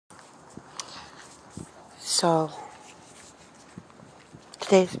So,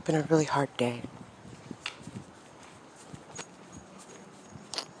 today's been a really hard day.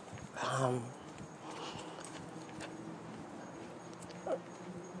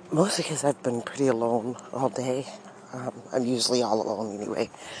 Mostly because I've been pretty alone all day. I'm usually all alone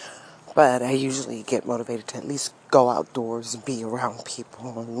anyway. But I usually get motivated to at least go outdoors and be around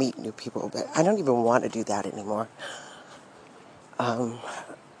people and meet new people. But I don't even want to do that anymore.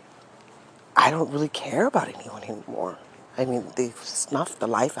 I don't really care about anyone anymore. I mean, they've snuffed the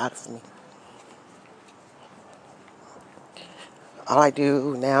life out of me. All I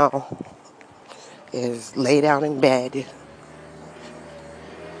do now is lay down in bed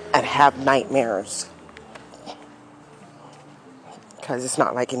and have nightmares. Because it's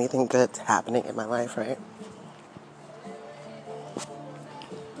not like anything good's happening in my life, right?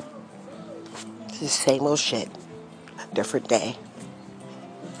 It's the same old shit. Different day.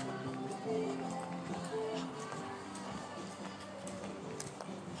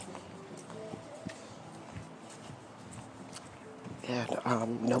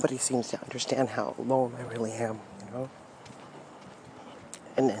 And nobody seems to understand how alone I really am, you know?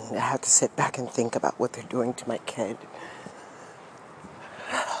 And then I have to sit back and think about what they're doing to my kid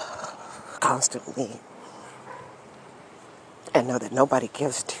constantly. And know that nobody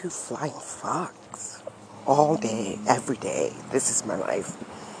gives two flying fucks. All day, every day. This is my life.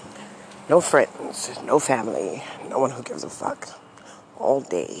 No friends, no family, no one who gives a fuck. All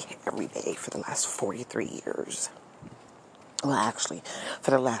day, every day for the last 43 years. Well, actually,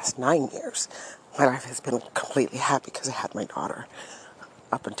 for the last 9 years, my life has been completely happy because I had my daughter.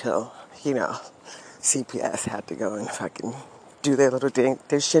 Up until, CPS had to go and fucking do their little thing,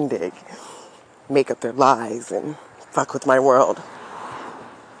 their shindig, make up their lies and fuck with my world.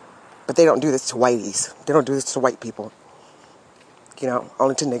 But they don't do this to whiteys. They don't do this to white people.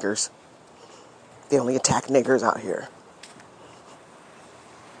 Only to niggers. They only attack niggers out here.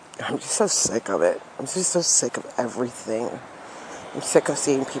 I'm just so sick of it. I'm just so sick of everything. I'm sick of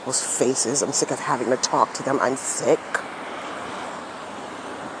seeing people's faces. I'm sick of having to talk to them. I'm sick.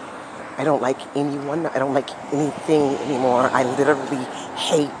 I don't like anyone. I don't like anything anymore. I literally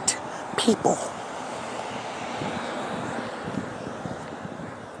hate people.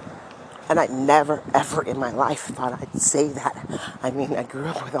 And I never, ever in my life thought I'd say that. I mean, I grew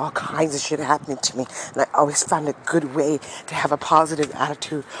up with all kinds of shit happening to me. And I always found a good way to have a positive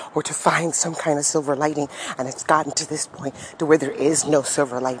attitude or to find some kind of silver lining. And it's gotten to this point to where there is no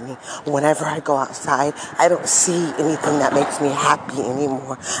silver lining. Whenever I go outside, I don't see anything that makes me happy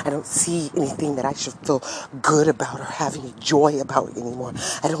anymore. I don't see anything that I should feel good about or have any joy about anymore.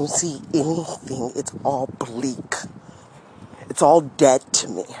 I don't see anything. It's all bleak. It's all dead to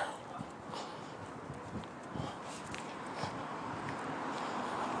me.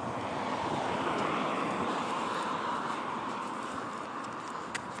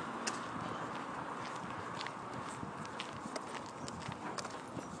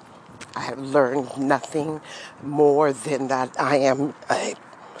 I have learned nothing more than that I am a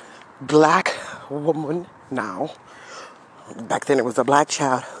black woman now. Back then it was a black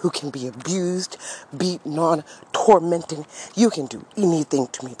child who can be abused, beaten on, tormented. You can do anything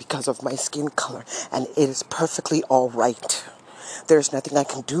to me because of my skin color, and it is perfectly all right. There's nothing I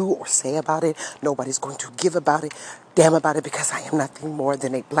can do or say about it. Nobody's going to give about it, damn about it, because I am nothing more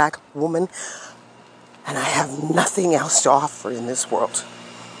than a black woman, and I have nothing else to offer in this world.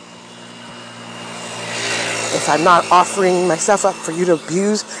 If I'm not offering myself up for you to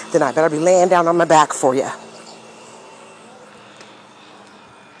abuse, then I better be laying down on my back for you.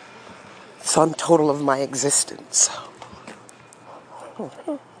 Sum total of my existence.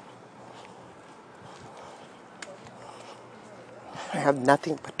 I have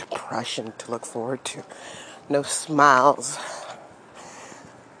nothing but depression to look forward to. No smiles.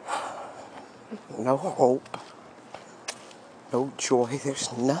 No hope. No joy. There's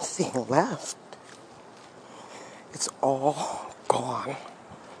nothing left. It's all gone.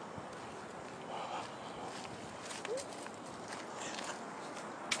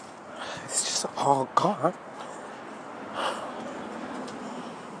 It's just all gone.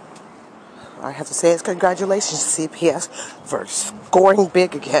 All I have to say is congratulations, CPS, for scoring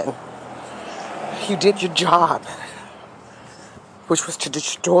big again. You did your job, which was to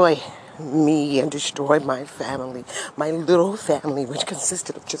destroy me and destroy my family, my little family, which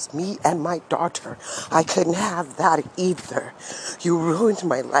consisted of just me and my daughter. I couldn't have that either. You ruined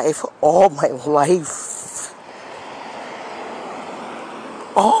my life, all my life.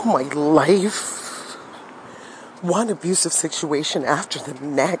 All my life. one abusive situation after the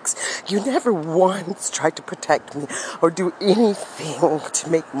next. You never once tried to protect me or do anything to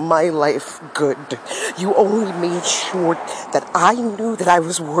make my life good. You only made sure that I knew that I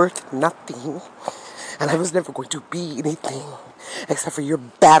was worth nothing and I was never going to be anything except for your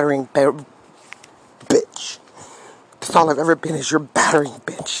battering bitch. That's all I've ever been, is your battering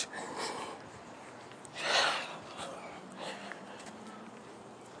bitch.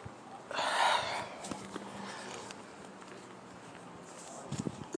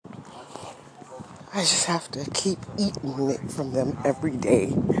 I just have to keep eating it from them every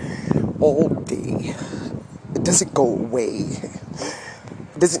day, all day. It doesn't go away.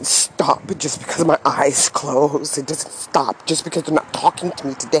 It doesn't stop just because my eyes close. It doesn't stop just because they're not talking to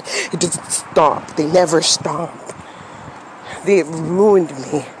me today. It doesn't stop. They never stop. They have ruined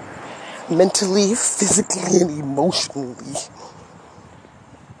me mentally, physically, and emotionally.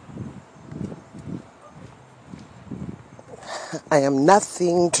 I am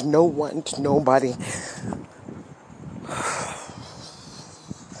nothing to no one, to nobody.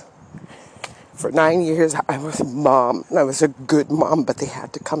 For 9 years, I was a mom, and I was a good mom, but they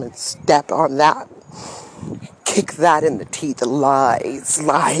had to come and step on that, kick that in the teeth. Lies,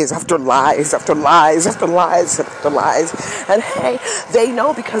 lies after lies after lies after lies after lies. And hey, they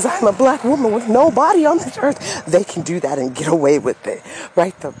know because I'm a black woman with nobody on this earth, they can do that and get away with it.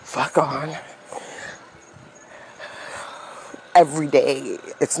 Right the fuck on. Every day,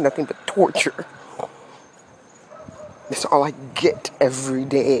 it's nothing but torture. That's all I get every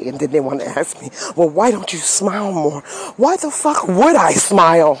day. And then they want to ask me, well, why don't you smile more? Why the fuck would I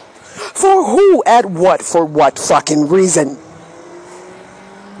smile? For who, at what, for what fucking reason?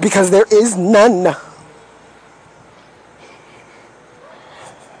 Because there is none.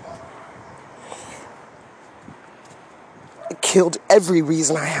 It killed every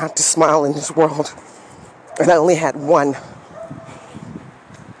reason I had to smile in this world. And I only had one.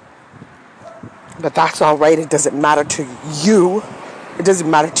 But that's all right. It doesn't matter to you. It doesn't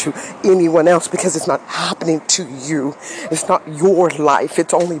matter to anyone else because it's not happening to you. It's not your life.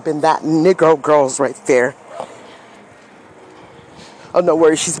 It's only been that Negro girl's right there. Oh, no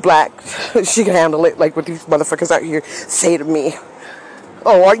worries. She's black. She can handle it, like what these motherfuckers out here say to me.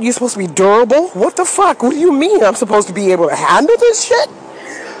 Oh, aren't you supposed to be durable? What the fuck? What do you mean I'm supposed to be able to handle this shit?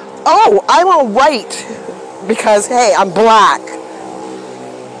 Oh, I'm all right because, hey, I'm black.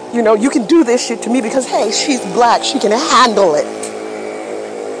 You know, you can do this shit to me because, hey, she's black. She can handle it.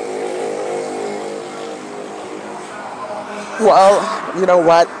 Well, you know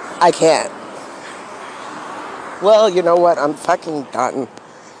what? I can't. Well, you know what? I'm fucking done.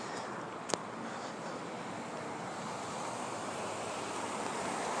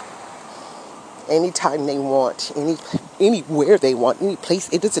 Anytime they want, anywhere they want, any place,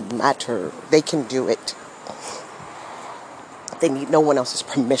 it doesn't matter. They can do it. They need no one else's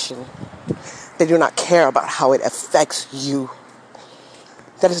permission. They do not care about how it affects you.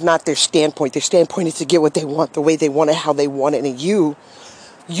 That is not their standpoint. Their standpoint is to get what they want, the way they want it, how they want it. And you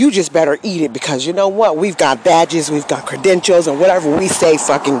just better eat it because you know what? We've got badges, we've got credentials, and whatever we say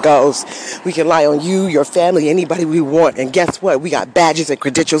fucking goes. We can lie on you, your family, anybody we want. And guess what? We got badges and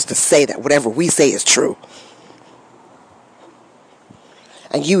credentials to say that whatever we say is true.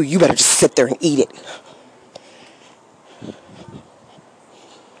 And you better just sit there and eat it.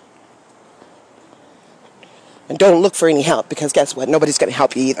 And don't look for any help because guess what? Nobody's going to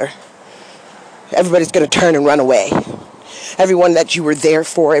help you either. Everybody's going to turn and run away. Everyone that you were there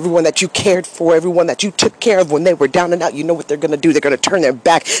for, everyone that you cared for, everyone that you took care of when they were down and out, you know what they're going to do. They're going to turn their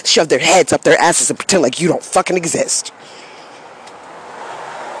back, shove their heads up their asses and pretend like you don't fucking exist.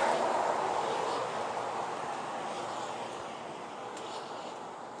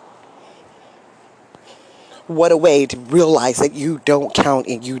 What a way to realize that you don't count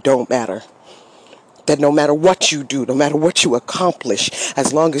and you don't matter. That no matter what you do, no matter what you accomplish,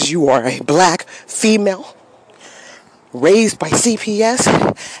 as long as you are a black female, raised by CPS,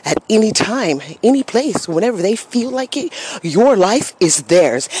 at any time, any place, whenever they feel like it, your life is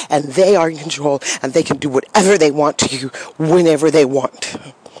theirs, and they are in control, and they can do whatever they want to you, whenever they want.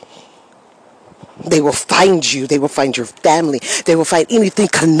 They will find you, they will find your family, they will find anything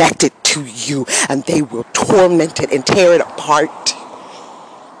connected to you, and they will torment it and tear it apart.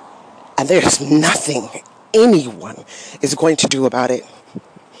 And there's nothing anyone is going to do about it.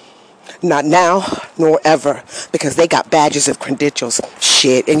 Not now, nor ever, because they got badges of credentials.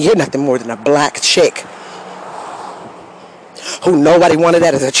 Shit, and you're nothing more than a black chick who nobody wanted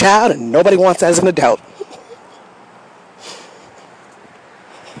as a child and nobody wants as an adult.